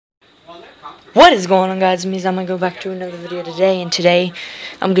What is going on, guys? It means I'm going to go back to another video today, and today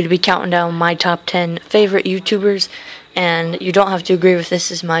I'm going to be counting down my top 10 favorite YouTubers, and you don't have to agree with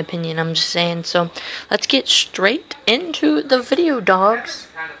this, is my opinion, I'm just saying. So let's get straight into the video, dogs.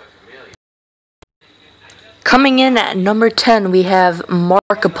 Coming in at number 10, we have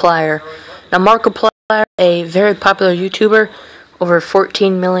Markiplier. Now, Markiplier, a very popular YouTuber, over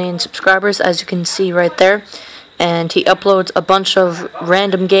 14 million subscribers, as you can see right there, and he uploads a bunch of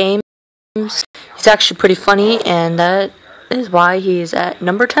random games. He's actually pretty funny, and that is why he's at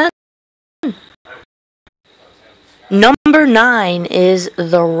number 10. Number 9 is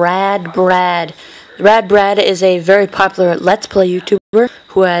the Rad Brad. Rad Brad is a very popular Let's Play YouTuber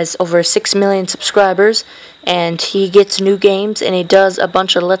who has over 6 million subscribers, and he gets new games and he does a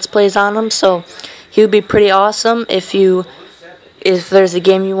bunch of Let's Plays on them, so he would be pretty awesome if there's a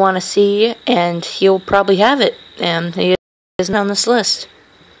game you want to see, and he'll probably have it, and he isn't on this list.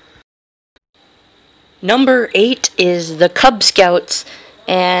 Number 8 is the Cub Scouts,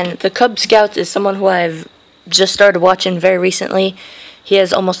 and the Cub Scouts is someone who I've just started watching very recently. He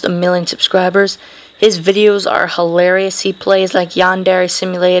has almost 1 million subscribers. His videos are hilarious. He plays like Yandere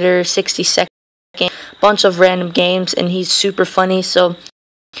Simulator, 60 Second, a bunch of random games, and he's super funny, so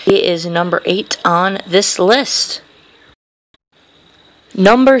he is number 8 on this list.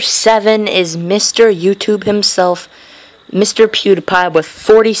 Number 7 is Mr. YouTube himself, Mr. PewDiePie, with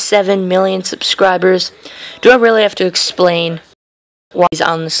 47 million subscribers. Do I really have to explain why he's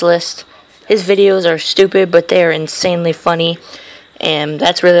on this list? His videos are stupid, but they are insanely funny, and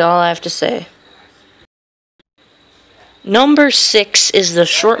that's really all I have to say. Number 6 is the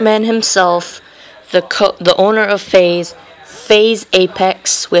short man himself, the owner of FaZe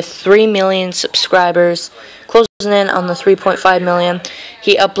Apex, with 3 million subscribers, closing in on the 3.5 million.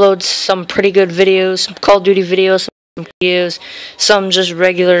 He uploads some pretty good videos, some Call of Duty videos, some just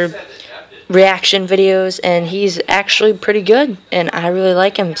regular reaction videos, and he's actually pretty good, and I really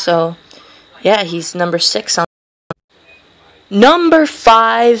like him, so yeah, he's number 6 on. Number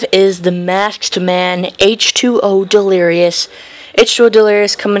 5 is the masked man, H2O Delirious. H2O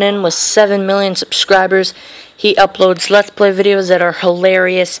Delirious coming in with 7 million subscribers. He uploads Let's Play videos that are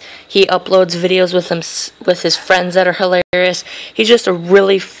hilarious. He uploads videos with his friends that are hilarious. He's just a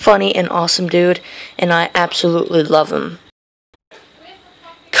really funny and awesome dude, and I absolutely love him.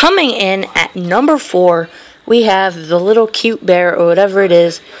 Coming in at number 4, we have the little cute bear, or whatever it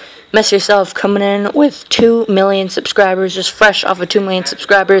is, Mess Yourself, coming in with 2 million subscribers, just fresh off of 2 million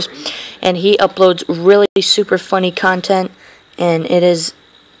subscribers, and he uploads really super funny content, and it is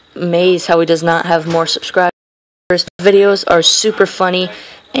amazing how he does not have more subscribers. Videos are super funny,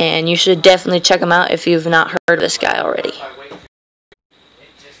 and you should definitely check him out if you've not heard of this guy already.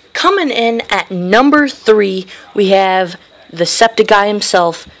 Coming in at number 3, we have the Septiguy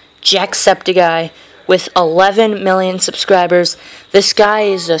himself, Jacksepticeye, with 11 million subscribers. This guy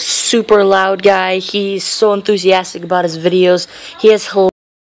is a super loud guy. He's so enthusiastic about his videos. He is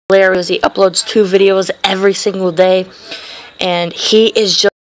hilarious. He uploads 2 videos every single day, and he is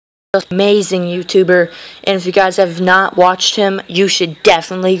just an amazing YouTuber, and if you guys have not watched him, you should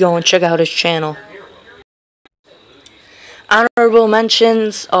definitely go and check out his channel. Honorable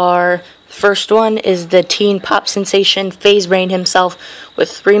mentions are, first one is the teen pop sensation FaZe Rain himself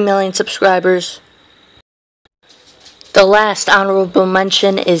with 3 million subscribers. The last honorable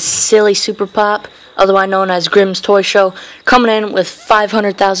mention is Silly Super Pop, otherwise known as Grimm's Toy Show, coming in with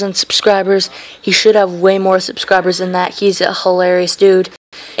 500,000 subscribers. He should have way more subscribers than that. He's a hilarious dude,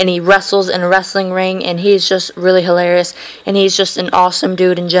 and he wrestles in a wrestling ring, and he's just really hilarious, and he's just an awesome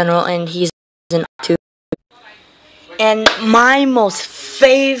dude in general, and he's an awesome dude. And my most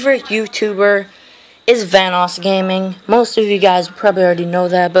favorite YouTuber is Vanoss Gaming. Most of you guys probably already know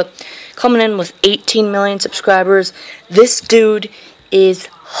that, but coming in with 18 million subscribers, this dude is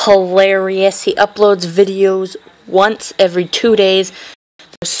hilarious. He uploads videos once every 2 days.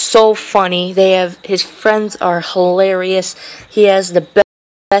 They're so funny. His friends are hilarious. He has the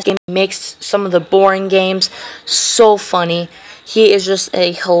best game. He makes some of the boring games so funny. He is just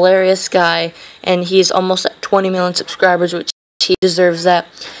a hilarious guy, and he's almost at 20 million subscribers, which he deserves that.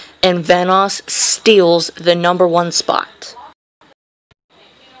 And Vanoss steals the number 1 spot.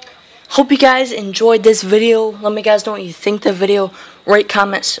 Hope you guys enjoyed this video. Let me guys know what you think of the video. Rate,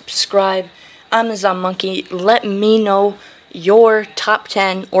 comment, subscribe. I'm the Zombie Monkey. Let me know your top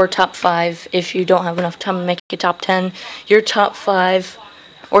 10 or top 5 if you don't have enough time to make a top 10. Your top 5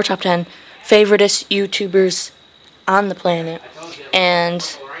 or top 10 favoriteest YouTubers on the planet.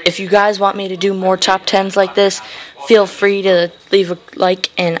 And if you guys want me to do more top 10s like this, feel free to leave a like,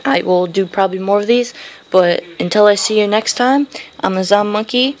 and I will do probably more of these. But until I see you next time, I'm the Zombie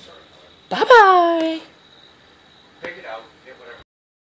Monkey. Bye-bye. Pick it out, get whatever.